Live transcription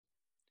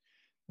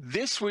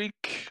This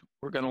week,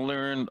 we're going to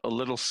learn a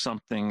little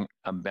something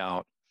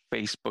about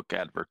Facebook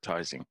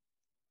advertising.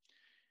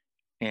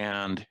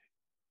 And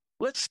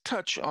let's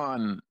touch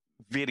on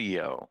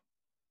video.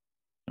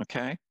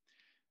 Okay.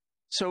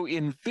 So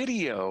in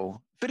video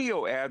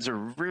ads are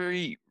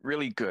really,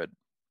 really good.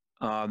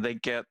 They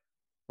get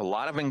a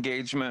lot of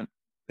engagement.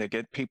 They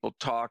get people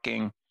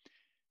talking,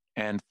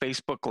 and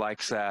Facebook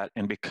likes that.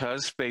 And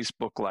because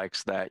Facebook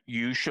likes that,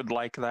 you should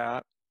like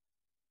that.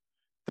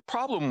 The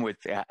problem with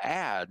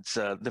ads,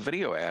 the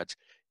video ads,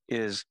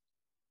 is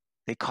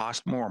they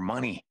cost more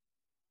money.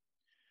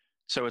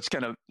 So it's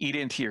going to eat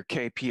into your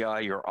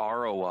KPI, your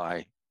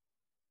ROI,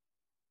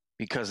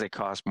 because they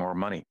cost more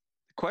money.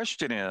 The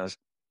question is,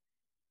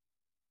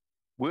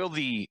 will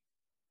the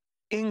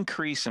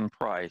increase in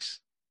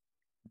price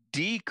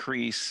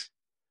decrease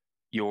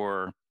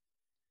your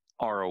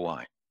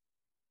ROI,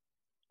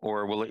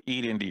 or will it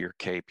eat into your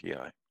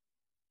KPI?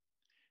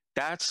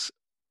 That's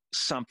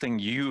something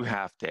you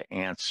have to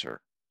answer,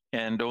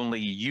 and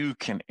only you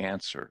can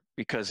answer,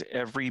 because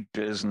every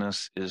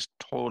business is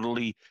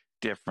totally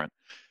different.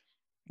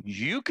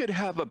 You could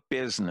have a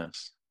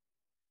business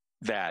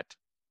that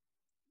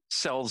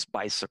sells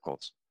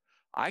bicycles.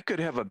 I could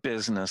have a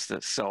business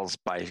that sells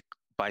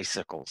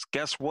bicycles.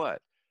 Guess what?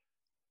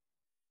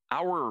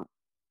 Our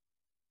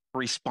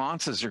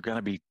responses are going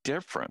to be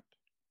different.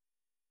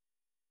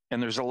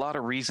 And there's a lot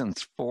of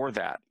reasons for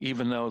that,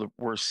 even though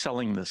we're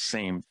selling the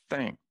same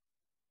thing.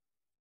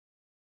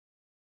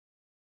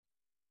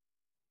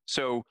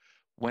 So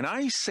when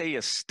I say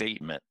a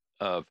statement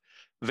of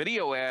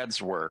video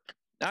ads work,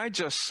 I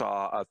just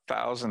saw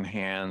 1,000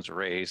 hands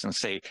raised and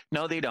say,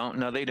 no, they don't,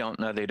 no, they don't,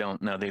 no, they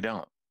don't, no, they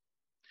don't.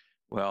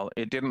 Well,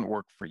 it didn't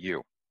work for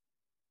you.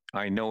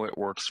 I know it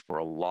works for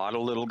a lot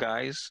of little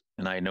guys,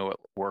 and I know it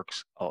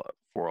works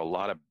for a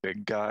lot of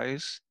big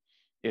guys.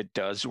 It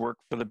does work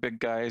for the big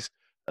guys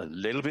a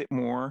little bit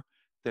more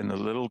than the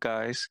little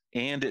guys,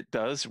 and it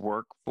does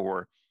work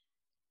for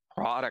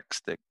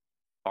products that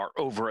are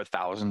over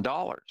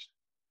 $1,000,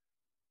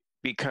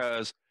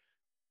 because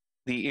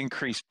the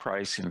increased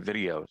price in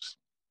videos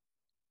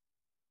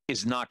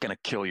is not going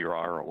to kill your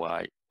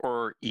ROI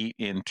or eat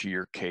into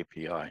your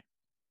KPI.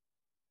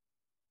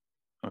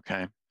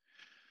 Okay.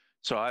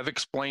 So I've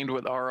explained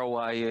what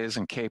ROI is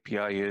and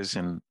KPI is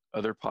in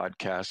other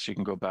podcasts. You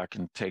can go back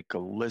and take a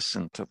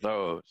listen to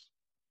those.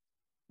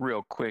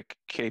 Real quick,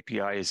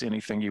 KPI is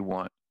anything you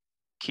want.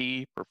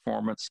 Key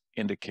performance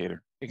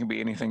indicator. It can be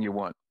anything you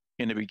want.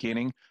 In the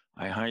beginning,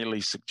 I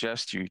highly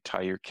suggest you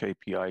tie your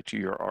KPI to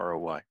your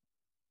ROI.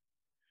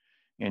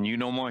 And you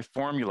know my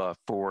formula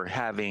for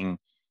having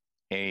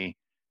a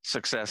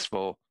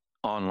successful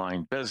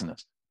online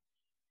business.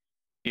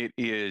 It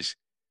is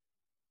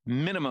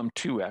minimum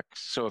 2x.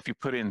 So if you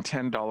put in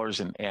 $10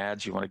 in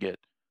ads, you want to get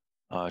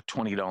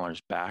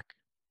 $20 back,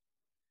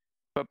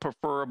 but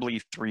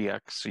preferably 3x.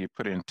 So you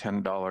put in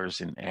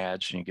 $10 in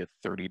ads and you get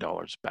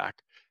 $30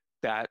 back.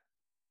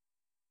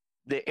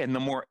 And the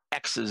more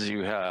X's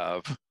you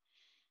have,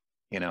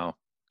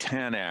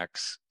 10x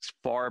is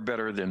far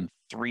better than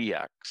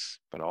 3x.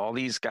 But all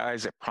these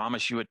guys that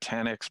promise you a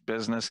 10x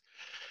business,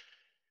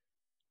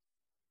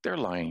 they're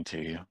lying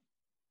to you.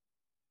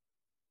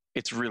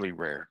 It's really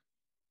rare.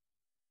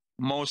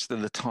 Most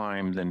of the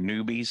time, the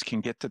newbies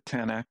can get to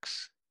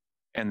 10x,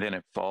 and then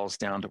it falls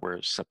down to where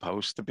it's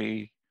supposed to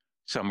be,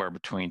 somewhere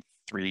between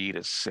 3 to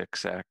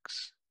 6x.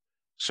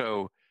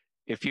 So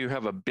if you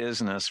have a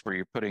business where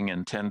you're putting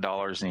in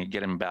 $10 and you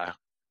get them back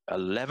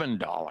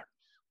 $11,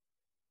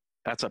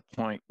 that's a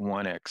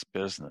 0.1x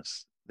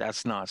business.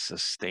 That's not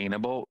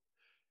sustainable.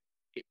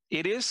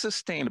 It is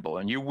sustainable,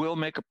 and you will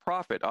make a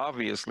profit,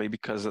 obviously,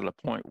 because of the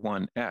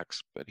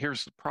 0.1x. But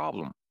here's the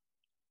problem.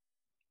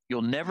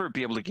 You'll never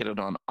be able to get it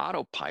on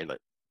autopilot.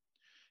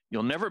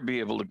 You'll never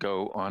be able to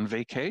go on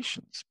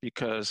vacations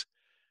because,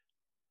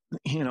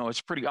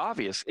 it's pretty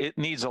obvious. It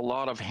needs a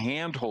lot of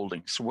hand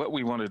holding. So what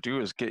we want to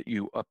do is get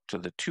you up to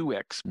the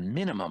 2x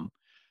minimum,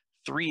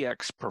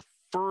 3x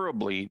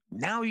preferably.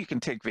 Now you can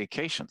take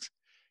vacations.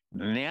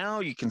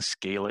 Now you can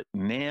scale it.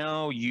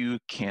 Now you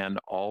can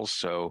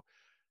also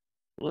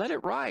let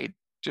it ride.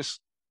 Just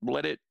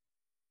let it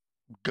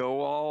go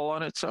all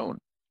on its own.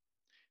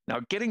 Now,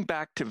 getting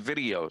back to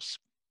videos,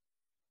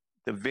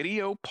 the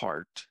video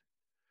part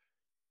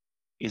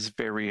is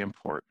very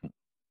important.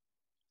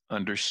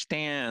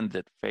 Understand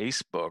that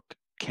Facebook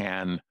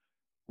can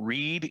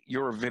read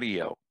your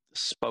video,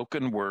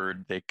 spoken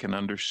word, they can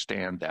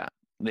understand that.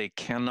 They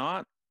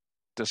cannot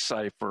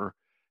decipher,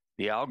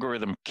 the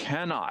algorithm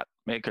cannot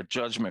make a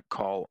judgment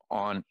call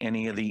on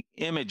any of the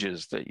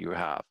images that you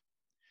have.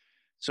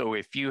 So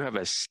if you have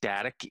a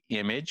static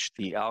image,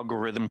 the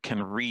algorithm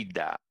can read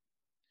that.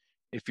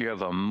 If you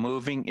have a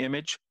moving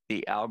image,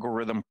 the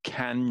algorithm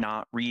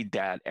cannot read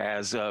that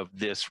as of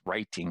this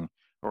writing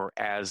or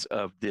as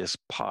of this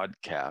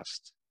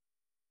podcast.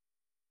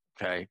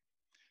 Okay.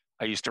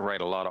 I used to write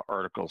a lot of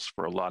articles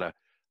for a lot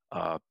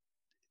of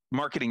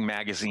marketing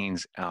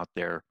magazines out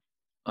there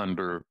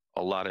under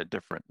a lot of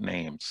different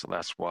names. So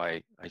that's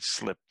why I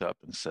slipped up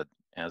and said,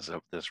 as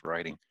of this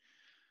writing.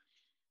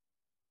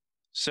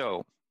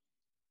 So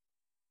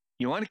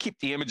you want to keep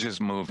the images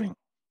moving.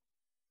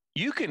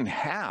 You can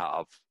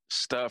have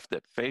stuff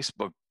that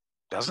Facebook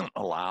doesn't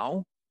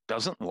allow,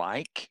 doesn't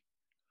like,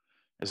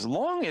 as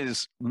long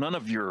as none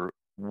of your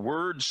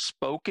words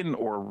spoken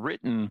or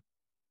written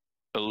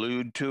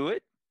allude to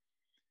it.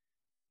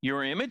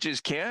 Your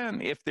images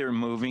can, if they're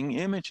moving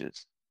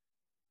images.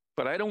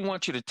 But I don't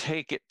want you to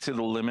take it to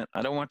the limit.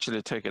 I don't want you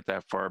to take it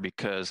that far,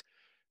 because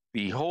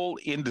the whole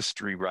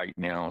industry right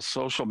now,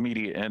 social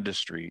media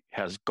industry,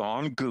 has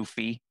gone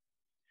goofy,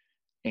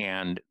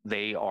 and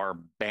they are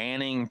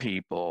banning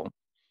people.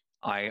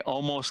 I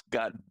almost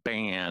got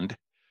banned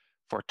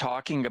for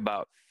talking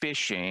about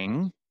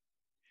fishing,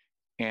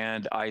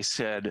 and I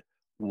said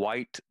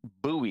white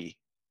buoy,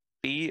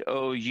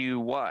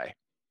 B-O-U-Y.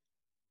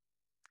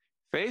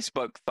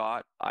 Facebook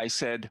thought I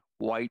said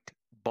white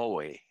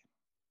boy.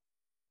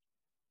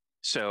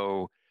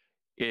 So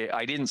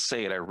I didn't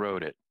say it, I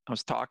wrote it. I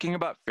was talking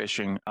about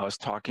fishing. I was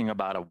talking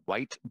about a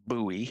white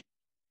buoy,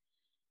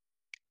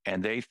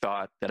 and they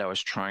thought that I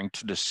was trying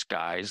to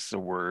disguise the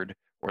word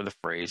or the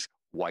phrase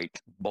white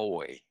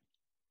boy.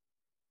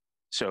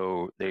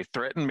 So they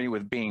threatened me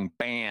with being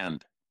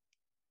banned.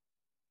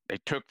 They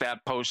took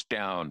that post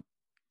down.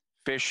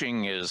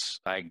 Fishing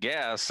is, I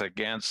guess,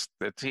 against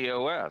the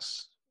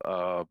TOS.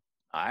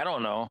 I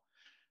don't know.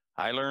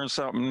 I learn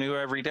something new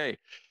every day.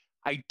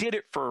 I did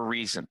it for a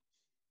reason.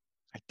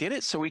 I did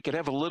it so we could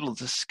have a little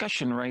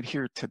discussion right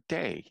here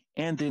today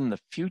and in the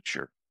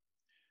future.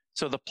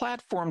 So the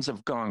platforms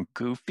have gone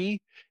goofy.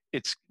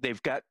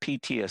 They've got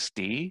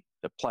PTSD,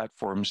 the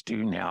platforms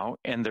do now,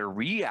 and they're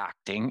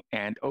reacting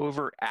and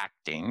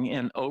overacting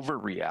and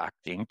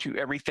overreacting to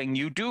everything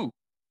you do.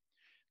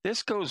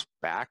 This goes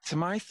back to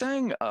my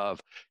thing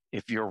of,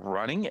 if you're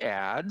running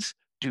ads,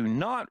 do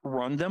not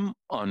run them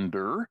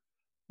under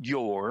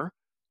your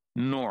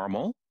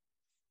normal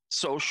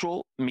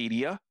social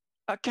media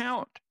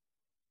account.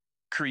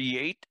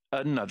 Create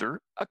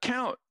another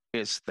account.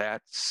 It's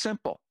that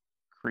simple.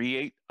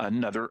 Create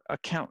another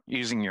account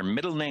using your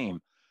middle name.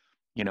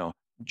 You know,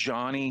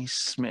 Johnny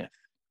Smith.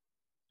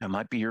 That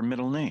might be your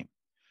middle name.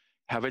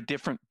 Have a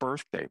different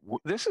birthday.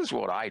 This is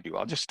what I do.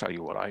 I'll just tell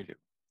you what I do.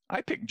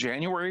 I picked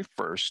January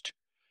 1st,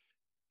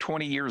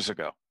 20 years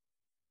ago.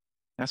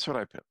 That's what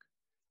I pick.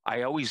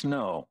 I always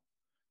know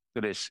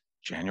that it's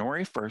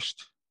January 1st,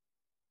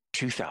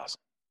 2000.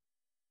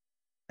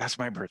 That's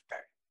my birthday.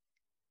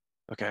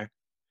 Okay?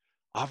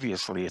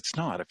 Obviously, it's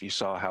not. If you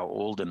saw how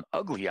old and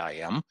ugly I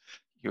am,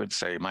 you would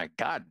say, my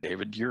God,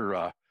 David,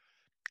 you're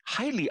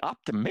highly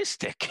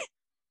optimistic.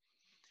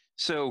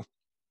 So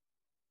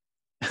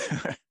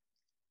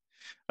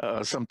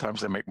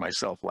sometimes I make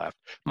myself laugh.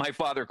 My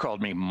father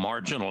called me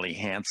marginally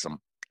handsome.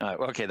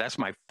 Okay, that's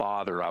my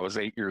father. I was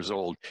 8 years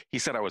old. He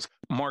said I was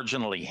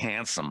marginally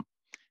handsome.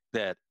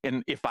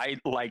 And if I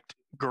liked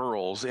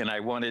girls and I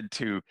wanted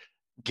to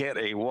get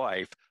a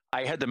wife,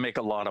 I had to make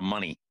a lot of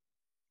money.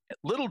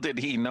 Little did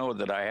he know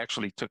that I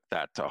actually took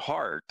that to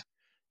heart.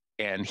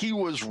 And he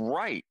was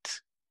right.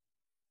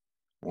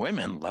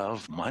 Women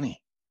love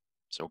money.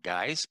 So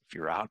guys, if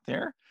you're out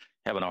there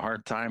having a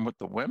hard time with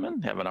the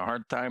women, having a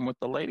hard time with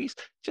the ladies,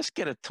 just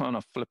get a ton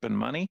of flipping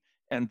money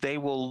and they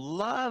will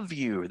love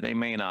you. They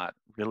may not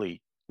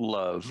really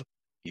love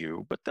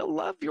you, but they'll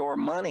love your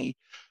money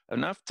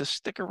enough to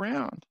stick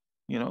around,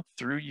 you know,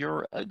 through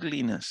your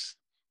ugliness.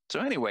 So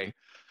anyway,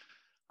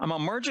 I'm a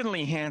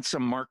marginally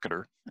handsome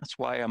marketer. That's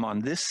why I'm on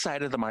this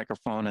side of the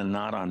microphone and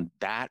not on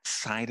that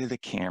side of the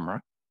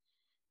camera.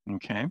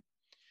 Okay.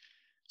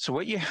 So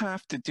what you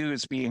have to do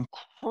is be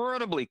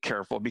incredibly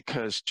careful,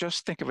 because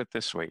just think of it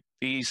this way.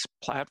 These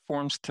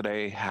platforms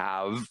today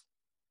have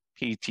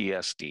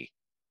PTSD.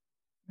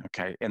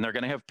 Okay. And they're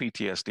going to have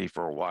PTSD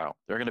for a while.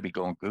 They're going to be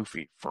going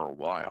goofy for a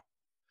while.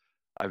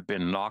 I've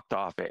been knocked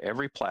off at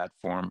every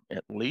platform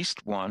at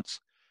least once,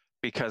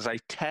 because I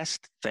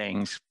test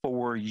things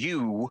for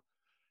you.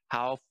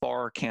 How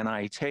far can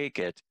I take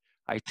it?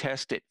 I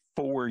test it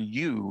for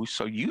you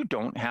so you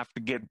don't have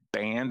to get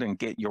banned and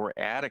get your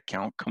ad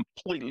account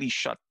completely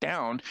shut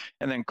down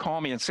and then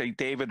call me and say,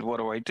 David, what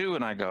do I do?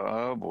 And I go,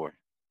 oh boy,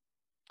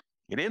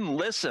 you didn't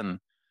listen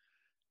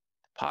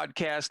to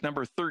podcast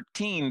number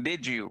 13,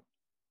 did you?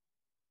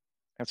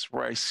 That's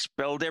where I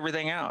spelled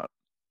everything out.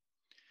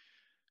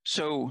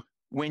 So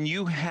when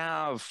you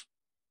have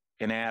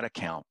an ad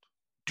account,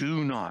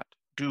 do not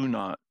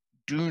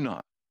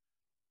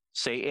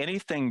say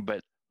anything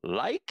but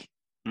like,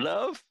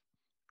 love,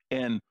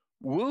 and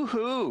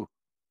woohoo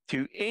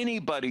to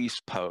anybody's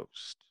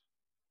post.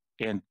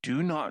 And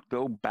do not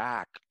go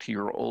back to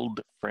your old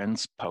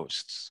friends'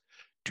 posts.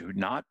 Do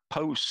not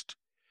post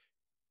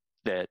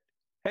that,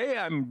 hey,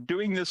 I'm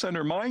doing this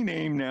under my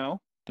name now.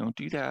 Don't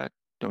do that.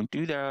 Don't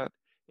do that.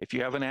 If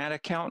you have an ad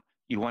account,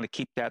 you want to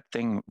keep that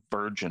thing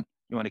virgin.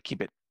 You want to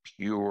keep it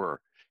pure.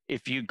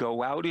 If you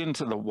go out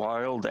into the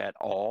wild at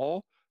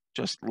all,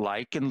 just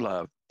like and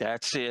love.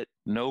 That's it.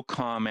 No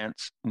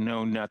comments,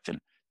 no nothing.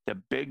 The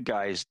big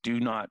guys do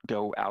not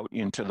go out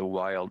into the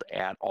wild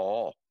at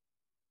all.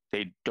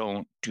 They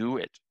don't do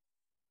it.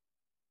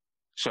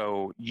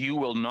 So you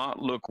will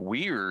not look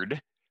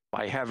weird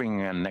by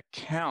having an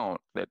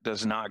account that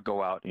does not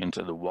go out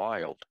into the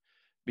wild,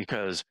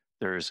 because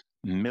there's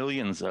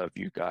millions of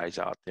you guys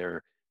out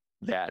there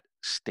that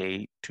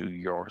stay to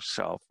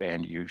yourself,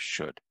 and you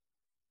should.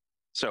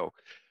 So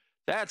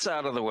that's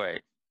out of the way.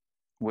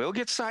 We'll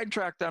get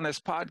sidetracked on this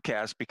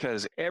podcast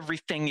because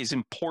everything is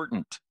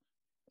important.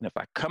 And if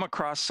I come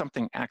across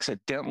something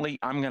accidentally,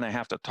 I'm going to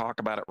have to talk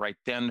about it right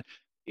then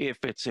if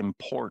it's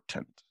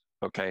important.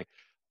 Okay.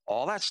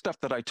 All that stuff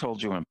that I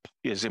told you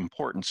is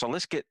important. So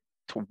let's get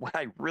to what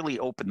I really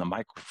opened the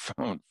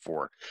microphone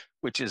for,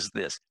 which is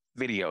this: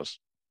 videos.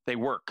 They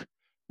work.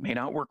 May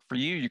not work for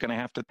you. You're going to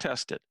have to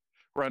test it.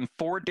 Run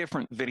 4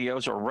 different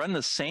videos, or run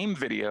the same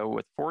video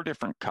with 4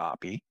 different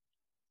copy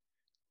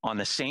on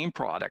the same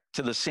product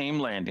to the same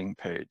landing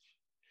page.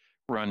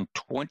 Run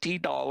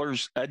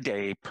 $20 a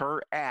day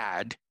per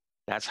ad.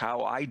 That's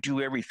how I do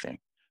everything.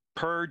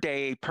 Per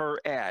day, per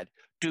ad.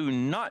 Do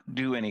not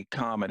do any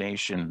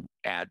combination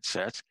ad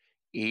sets.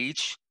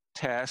 Each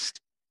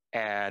test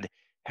ad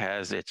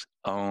has its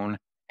own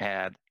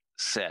ad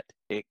set.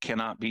 It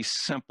cannot be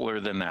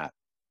simpler than that.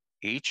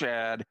 Each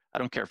ad, I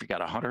don't care if you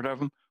got 100 of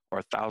them or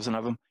 1,000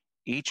 of them,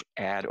 each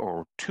ad,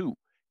 or 2,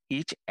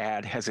 each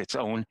ad has its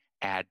own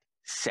ad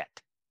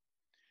set.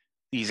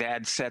 These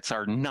ad sets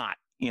are not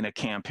in a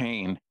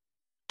campaign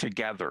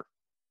together.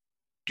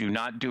 Do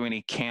not do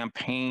any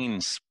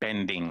campaign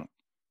spending.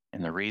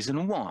 And the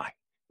reason why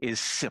is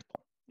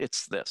simple.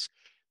 It's this.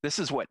 This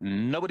is what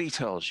nobody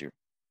tells you.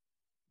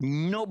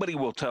 Nobody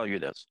will tell you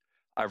this.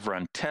 I've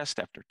run test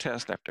after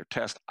test after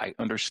test. I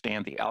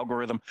understand the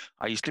algorithm.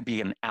 I used to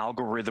be an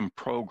algorithm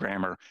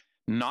programmer,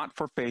 not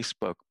for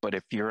Facebook, but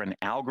if you're an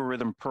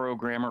algorithm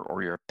programmer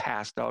or you're a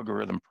past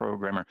algorithm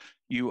programmer,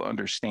 you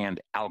understand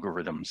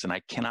algorithms. And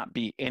I cannot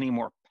be any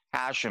more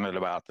passionate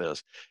about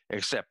this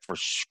except for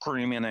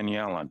screaming and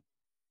yelling.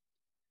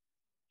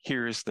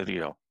 Here's the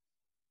deal.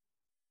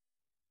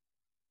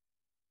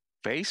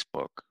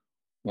 Facebook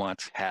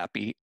wants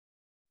happy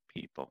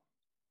people.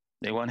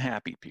 They want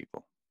happy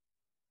people.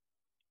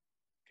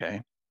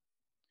 Okay?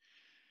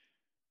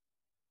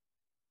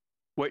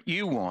 What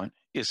you want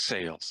is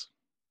sales.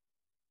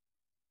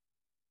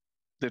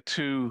 The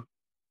two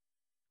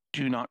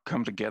do not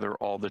come together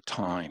all the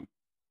time.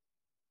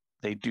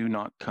 They do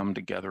not come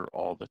together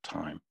all the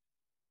time.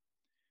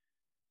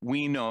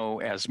 We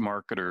know as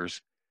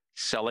marketers,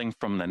 selling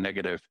from the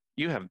negative,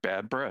 you have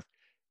bad breath,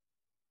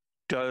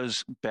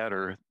 does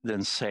better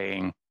than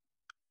saying,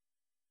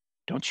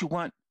 don't you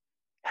want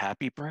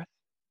happy breath?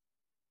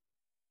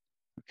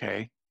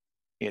 Okay.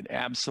 It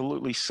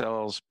absolutely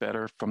sells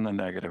better from the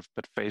negative,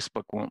 but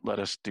Facebook won't let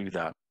us do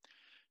that.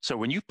 So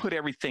when you put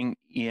everything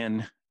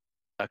in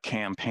a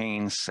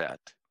campaign set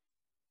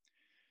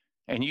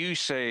and you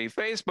say,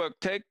 Facebook,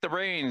 take the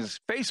reins,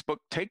 Facebook,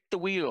 take the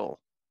wheel,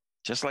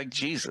 just like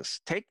Jesus,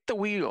 take the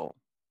wheel,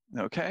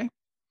 okay?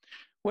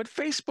 What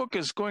Facebook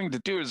is going to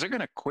do is they're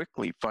going to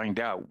quickly find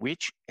out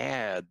which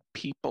ad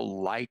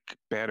people like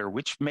better,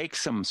 which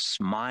makes them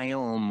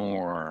smile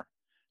more,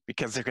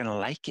 because they're going to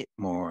like it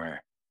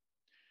more.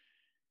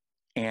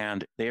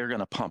 And they're going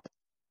to pump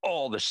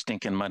all the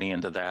stinking money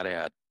into that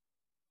ad.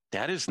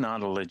 That is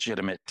not a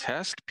legitimate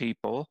test,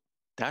 people.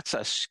 That's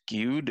a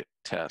skewed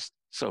test.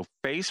 So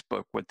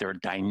Facebook, with their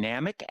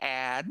dynamic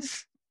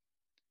ads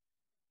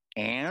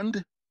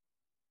and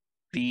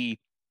the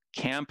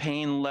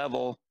campaign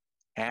level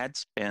ad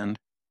spend,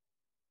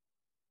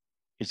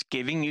 is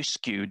giving you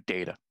skewed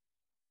data.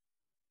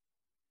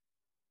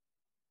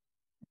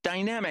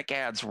 Dynamic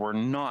ads were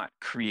not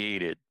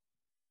created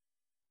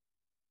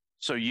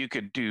so you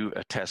could do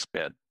a test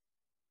bed.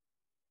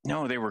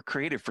 No, they were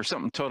created for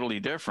something totally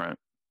different.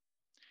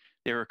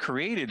 They were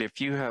created if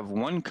you have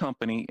one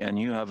company and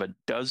you have a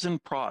dozen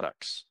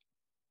products.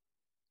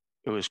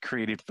 It was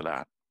created for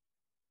that.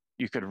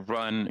 You could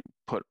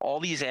put all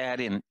these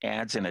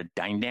ads in a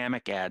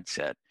dynamic ad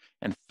set,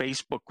 and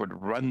Facebook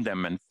would run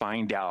them and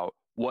find out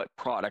what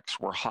products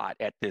were hot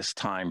at this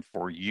time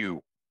for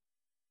you.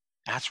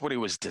 That's what it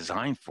was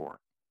designed for.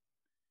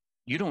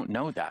 You don't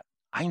know that.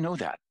 I know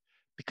that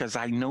because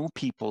I know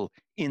people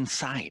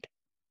inside.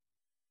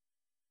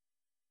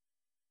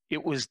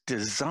 It was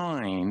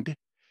designed,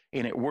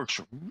 and it works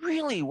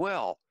really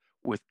well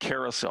with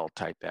carousel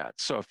type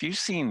ads. So if you've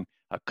seen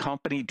a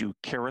company do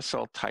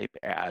carousel type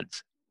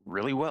ads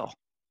really well,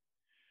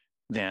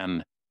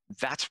 then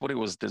that's what it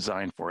was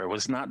designed for. It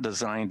was not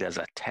designed as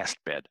a test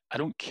bed. I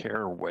don't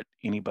care what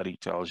anybody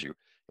tells you.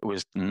 It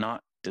was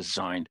not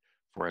designed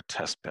for a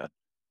test bed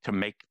to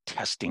make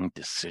testing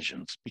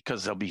decisions,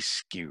 because they'll be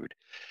skewed.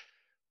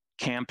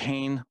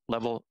 Campaign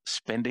level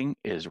spending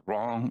is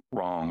wrong,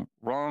 wrong,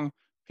 wrong.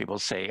 People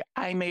say,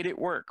 I made it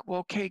work. Well,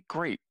 okay,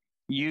 great.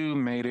 You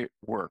made it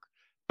work.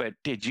 But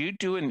did you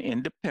do an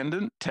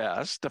independent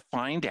test to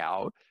find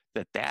out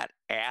that that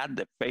ad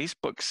that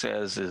Facebook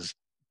says is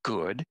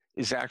good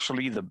is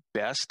actually the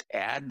best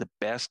ad, the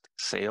best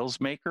sales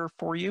maker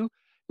for you?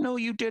 No,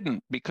 you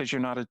didn't, because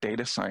you're not a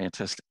data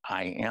scientist.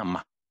 I am.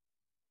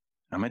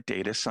 I'm a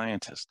data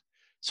scientist.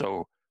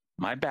 So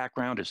my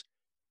background is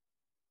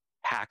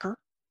hacker,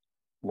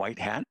 white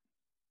hat,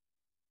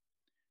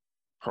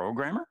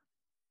 Programmer,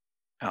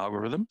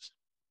 algorithms,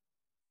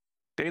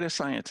 data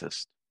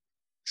scientist,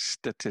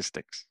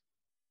 statistics.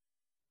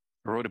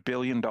 I wrote $1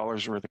 billion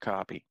worth of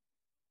copy.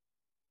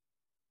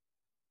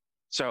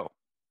 So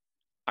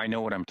I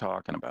know what I'm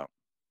talking about.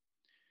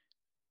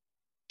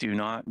 Do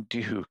not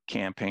do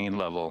campaign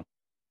level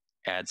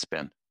ad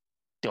spend.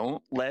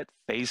 Don't let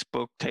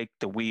Facebook take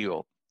the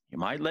wheel. You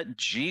might let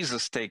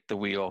Jesus take the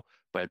wheel,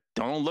 but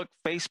don't let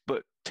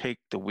Facebook take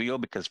the wheel,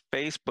 because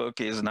Facebook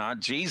is not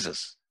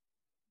Jesus.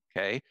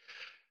 Okay?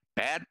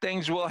 Bad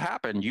things will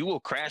happen. You will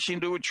crash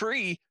into a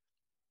tree,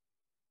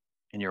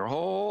 and your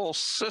whole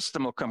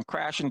system will come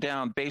crashing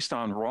down based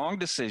on wrong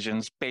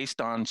decisions,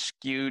 based on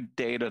skewed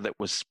data that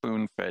was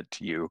spoon-fed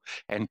to you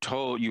and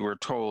you were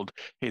told,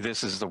 hey,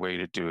 this is the way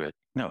to do it.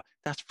 No,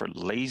 that's for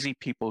lazy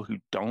people who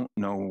don't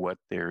know what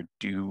they're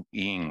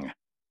doing.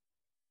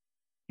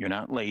 You're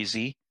not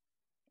lazy.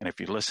 And if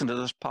you listen to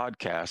this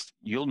podcast,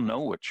 you'll know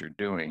what you're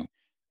doing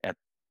at,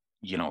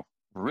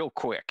 real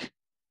quick,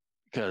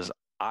 because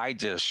I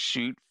just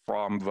shoot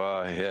from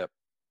the hip,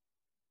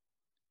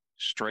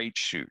 straight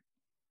shoot.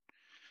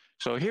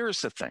 So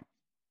here's the thing,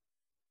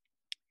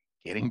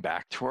 getting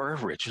back to our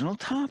original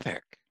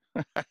topic,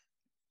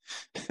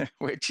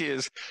 which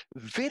is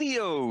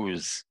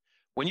videos.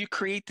 When you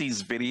create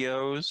these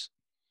videos,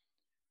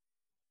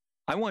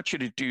 I want you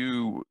to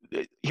do,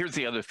 here's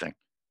the other thing,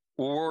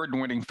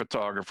 award-winning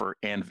photographer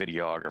and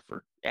videographer.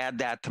 Add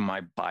that to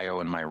my bio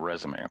and my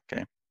resume,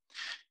 okay?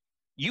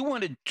 You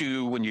want to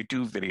do, when you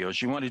do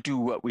videos, you want to do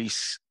what we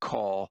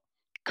call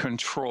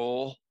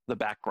control the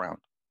background.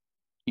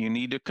 You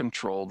need to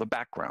control the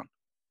background.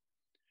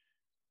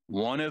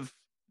 One of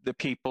the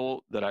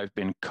people that I've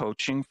been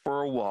coaching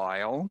for a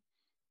while,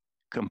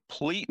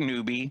 complete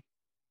newbie,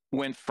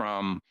 went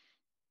from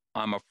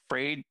I'm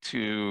afraid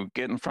to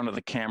get in front of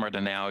the camera to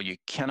now you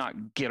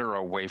cannot get her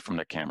away from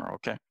the camera,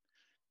 okay?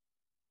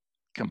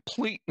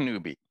 Complete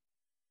newbie.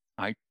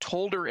 I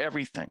told her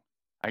everything.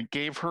 I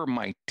gave her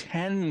my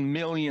 $10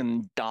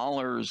 million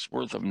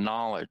worth of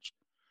knowledge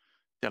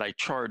that I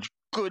charge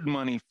good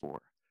money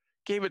for.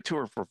 Gave it to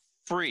her for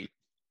free.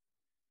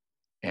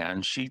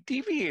 And she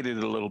deviated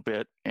a little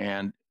bit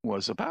and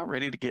was about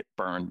ready to get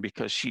burned,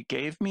 because she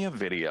gave me a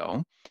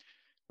video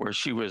where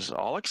she was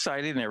all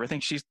excited and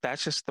everything.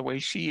 That's just the way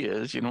she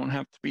is. You don't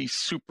have to be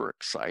super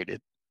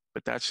excited,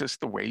 but that's just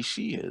the way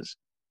she is.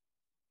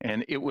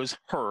 And it was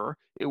her.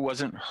 It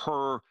wasn't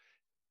her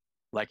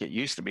like it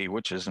used to be,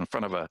 which is in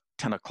front of a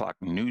 10 o'clock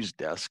news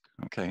desk.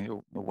 Okay.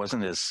 It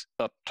wasn't as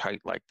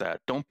uptight like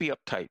that. Don't be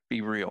uptight.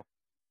 Be real.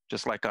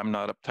 Just like I'm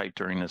not uptight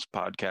during this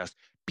podcast.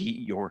 Be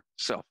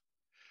yourself.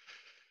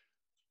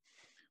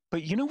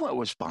 But you know what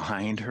was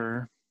behind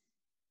her?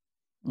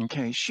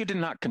 Okay. She did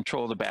not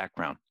control the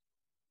background.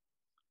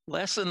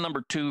 Lesson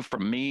number 2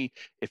 from me,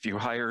 if you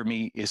hire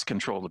me, is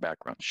control the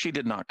background. She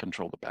did not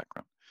control the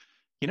background.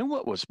 You know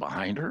what was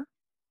behind her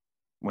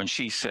when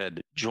she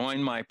said,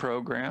 join my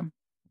program,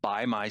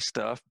 buy my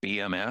stuff,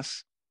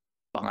 BMS,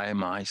 buy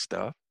my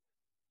stuff?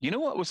 You know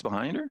what was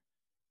behind her?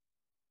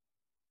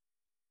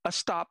 A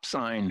stop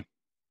sign.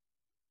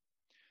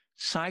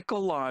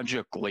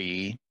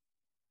 Psychologically,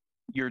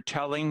 you're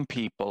telling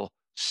people,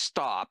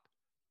 stop,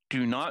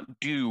 do not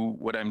do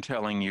what I'm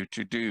telling you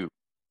to do.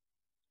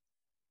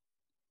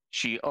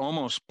 She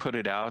almost put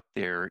it out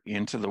there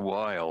into the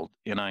wild,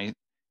 and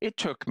it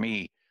took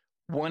me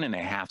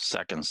 1.5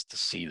 seconds to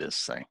see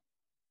this thing.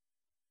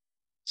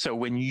 So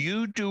when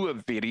you do a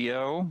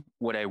video,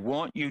 what I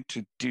want you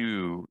to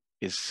do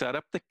is set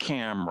up the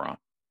camera,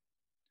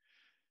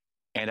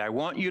 and I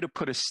want you to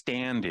put a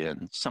stand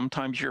in.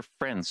 Sometimes your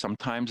friend,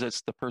 sometimes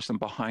it's the person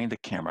behind the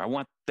camera. I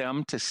want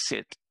them to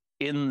sit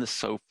in the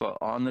sofa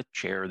on the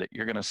chair that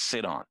you're going to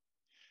sit on.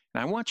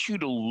 And I want you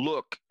to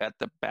look at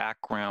the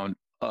background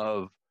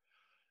of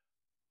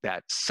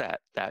that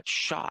set, that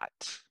shot,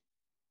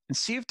 and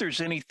see if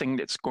there's anything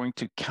that's going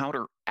to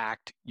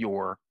counteract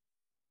your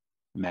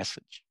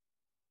message.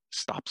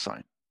 Stop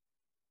sign.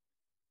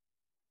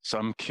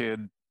 Some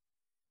kid,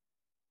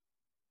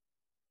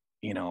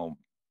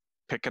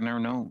 picking their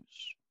nose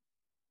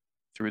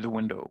through the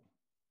window,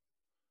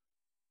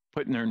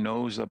 putting their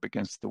nose up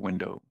against the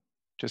window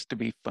just to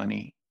be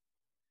funny,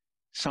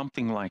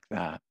 something like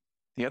that.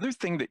 The other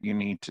thing that you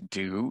need to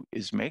do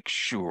is make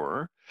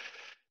sure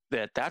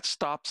that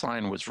stop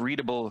sign was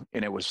readable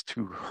and it was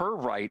to her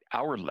right,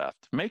 our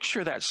left. Make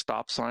sure that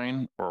stop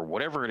sign, or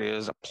whatever it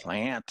is, a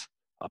plant,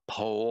 a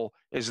pole,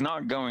 is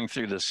not going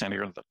through the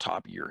center of the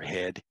top of your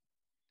head.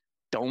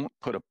 Don't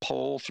put a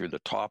pole through the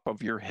top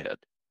of your head,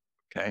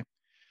 okay?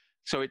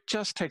 So it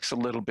just takes a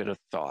little bit of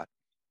thought.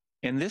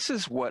 And this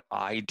is what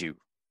I do.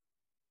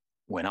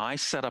 When I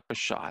set up a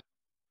shot,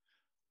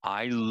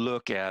 I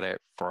look at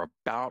it for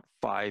about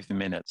 5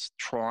 minutes,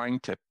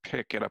 trying to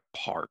pick it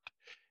apart.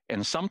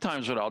 And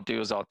sometimes what I'll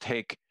do is I'll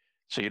take,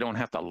 so you don't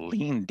have to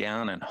lean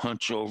down and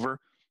hunch over,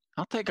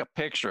 I'll take a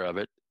picture of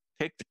it,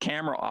 take the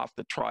camera off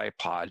the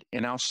tripod,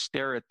 and I'll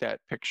stare at that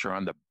picture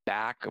on the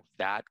back of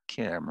that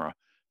camera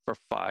for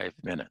 5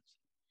 minutes.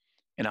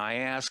 And I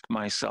ask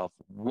myself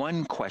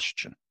one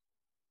question: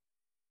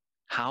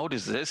 How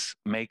does this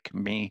make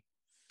me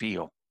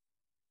feel?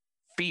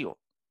 Feel.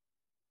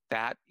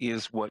 That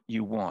is what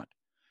you want.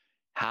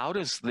 How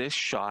does this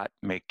shot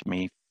make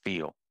me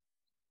feel?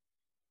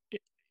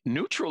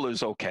 Neutral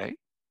is okay.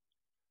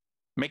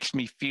 Makes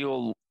me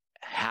feel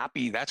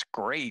happy. That's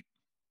great.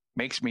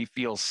 Makes me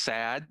feel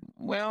sad.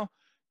 Well,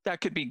 that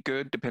could be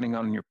good depending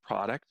on your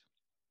product.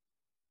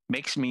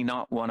 Makes me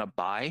not want to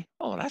buy.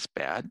 Oh, that's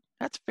bad.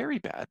 That's very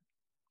bad.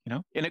 You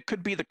know, and it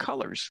could be the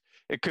colors.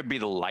 It could be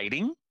the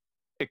lighting.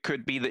 It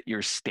could be that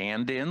your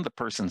stand-in, the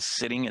person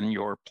sitting in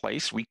your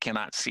place, we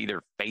cannot see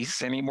their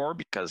face anymore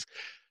because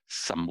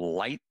some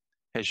light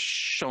has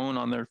shone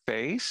on their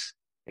face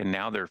and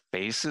now their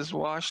face is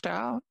washed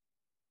out.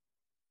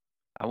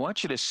 I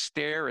want you to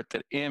stare at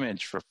the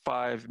image for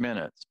 5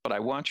 minutes, but I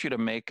want you to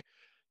make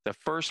the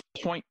first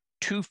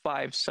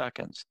 0.25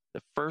 seconds,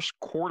 the first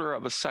quarter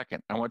of a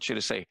second, I want you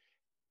to say,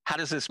 how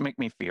does this make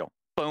me feel?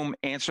 Boom,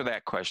 answer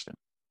that question.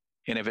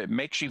 And if it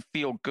makes you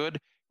feel good,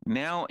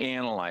 now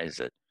analyze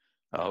it.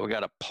 We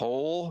got a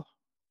pole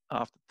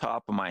off the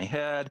top of my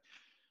head.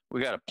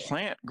 We got a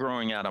plant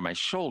growing out of my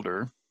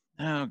shoulder.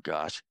 Oh,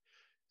 gosh.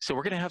 So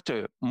we're going to have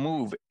to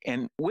move.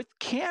 And with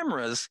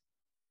cameras,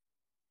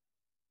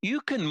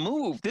 you can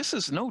move. This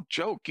is no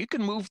joke. You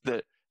can move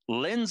the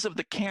lens of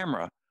the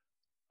camera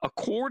a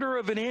quarter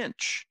of an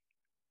inch,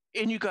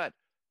 and you got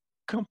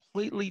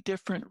completely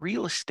different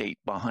real estate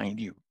behind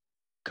you.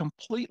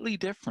 Completely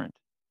different.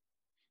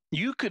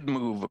 You could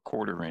move a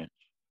quarter inch.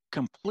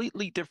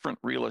 Completely different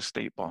real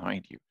estate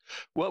behind you.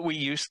 What we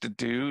used to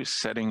do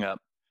setting up,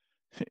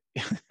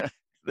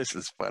 this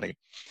is funny,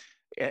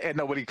 and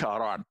nobody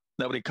caught on.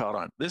 Nobody caught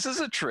on. This is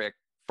a trick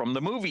from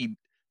the movie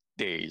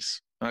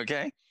days,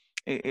 okay?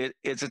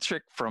 It's a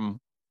trick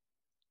from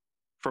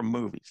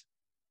movies.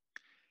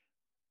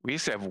 We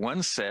used to have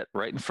one set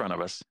right in front of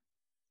us,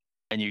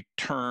 and you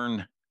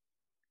turn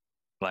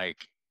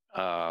like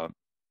a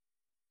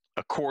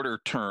quarter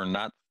turn,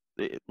 not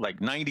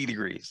like 90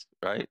 degrees,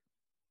 right?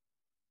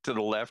 To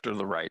the left or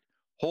the right.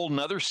 Whole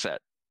nother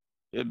set.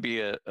 It'd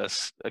be a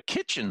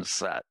kitchen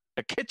set,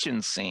 a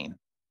kitchen scene,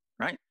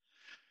 right?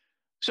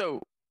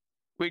 So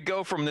we'd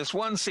go from this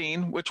one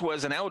scene, which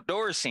was an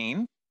outdoor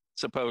scene,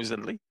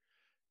 supposedly,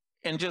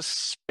 and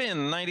just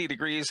spin 90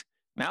 degrees.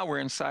 Now we're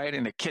inside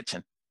in a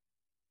kitchen.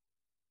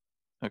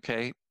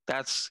 Okay,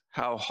 that's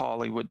how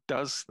Hollywood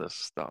does this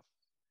stuff.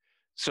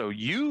 So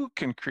you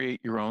can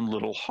create your own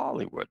little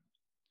Hollywood.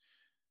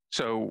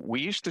 So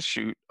we used to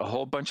shoot a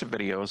whole bunch of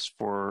videos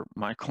for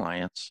my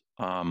clients,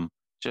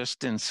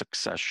 just in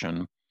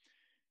succession.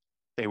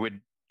 They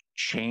would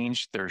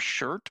change their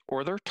shirt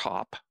or their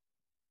top,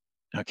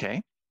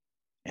 okay?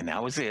 And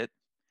that was it.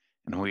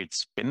 And we'd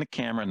spin the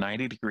camera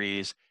 90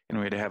 degrees and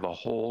we'd have a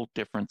whole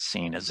different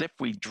scene, as if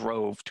we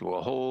drove to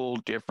a whole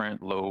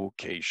different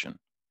location.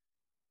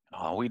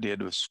 All we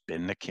did was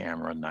spin the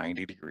camera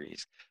 90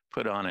 degrees,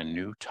 put on a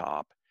new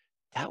top.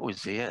 That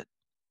was it.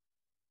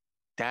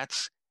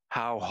 That's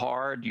how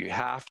hard you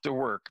have to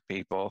work,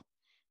 people.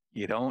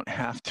 You don't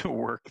have to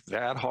work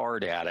that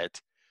hard at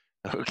it,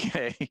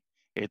 okay?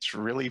 It's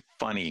really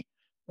funny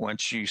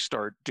once you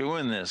start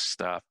doing this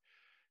stuff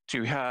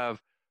to have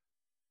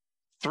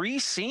 3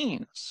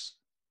 scenes.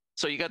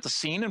 So you got the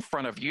scene in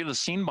front of you, the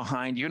scene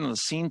behind you, and the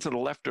scene to the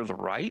left or the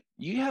right.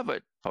 You have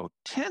a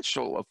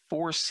potential of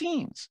 4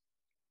 scenes.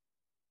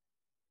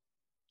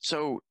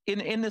 So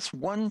in this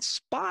one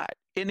spot,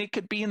 and it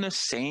could be in the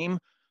same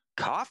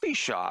coffee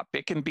shop.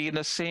 It can be in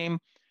the same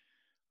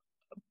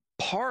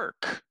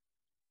park,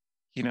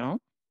 you know?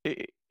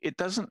 It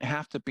doesn't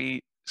have to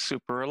be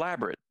super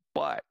elaborate,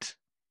 but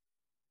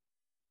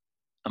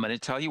I'm going to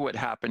tell you what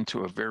happened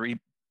to a very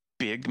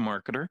big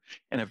marketer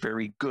and a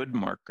very good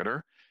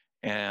marketer.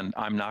 And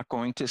I'm not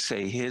going to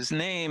say his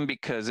name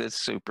because it's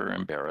super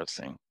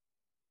embarrassing.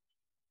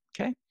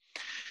 Okay.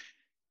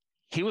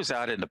 He was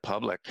out in the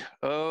public.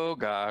 Oh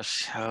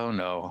gosh. Oh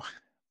no.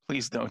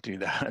 Please don't do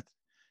that.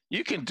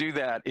 You can do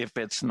that if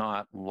it's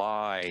not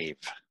live.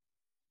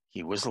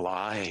 He was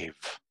live.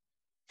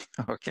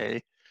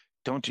 Okay.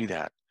 Don't do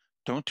that.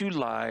 Don't do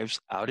lives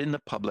out in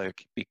the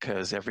public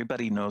because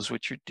everybody knows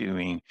what you're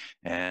doing.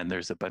 And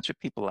there's a bunch of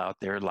people out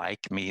there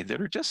like me that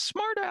are just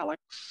smart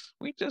Alex.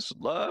 We just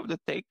love to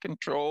take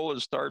control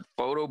and start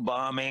photo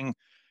bombing.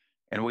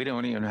 And we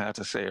don't even have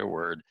to say a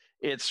word.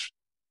 It's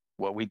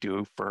what we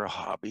do for a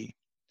hobby.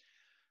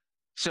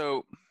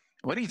 So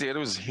what he did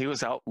was he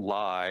was out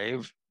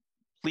live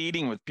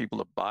pleading with people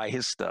to buy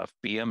his stuff,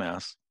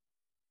 BMS,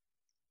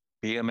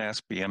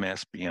 BMS,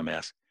 BMS,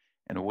 BMS.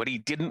 And what he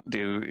didn't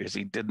do is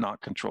he did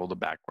not control the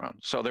background.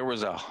 So there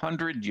was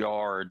 100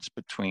 yards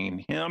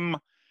between him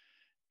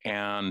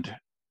and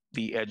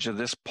the edge of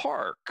this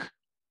park.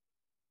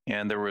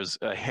 And there was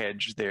a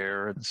hedge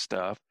there and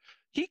stuff.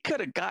 He could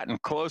have gotten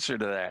closer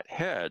to that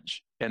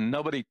hedge and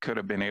nobody could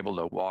have been able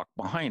to walk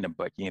behind him.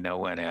 But you know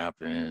what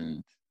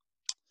happened?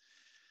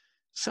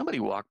 Somebody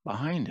walked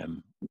behind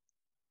him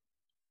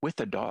with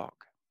a dog.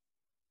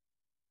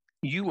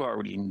 You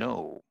already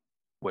know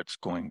what's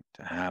going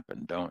to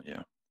happen, don't you?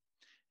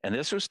 And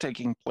this was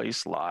taking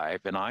place live,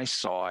 and I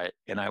saw it,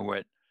 and I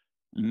went,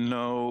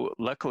 No,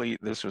 luckily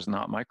this was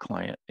not my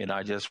client, and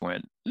I just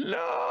went,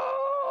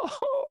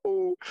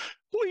 no,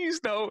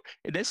 please no.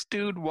 And this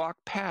dude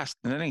walked past,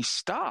 and then he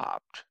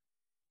stopped,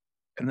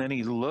 and then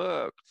he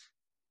looked.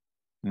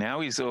 Now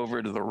he's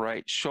over to the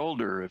right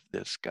shoulder of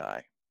this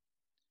guy,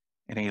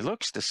 and he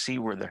looks to see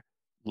where the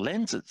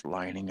lens is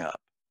lining up.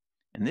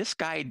 And this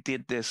guy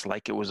did this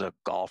like it was a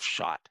golf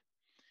shot.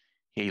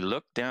 He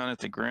looked down at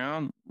the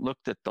ground,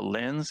 looked at the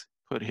lens,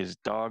 put his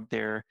dog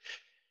there,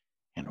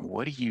 and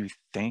what do you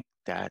think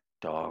that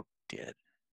dog did?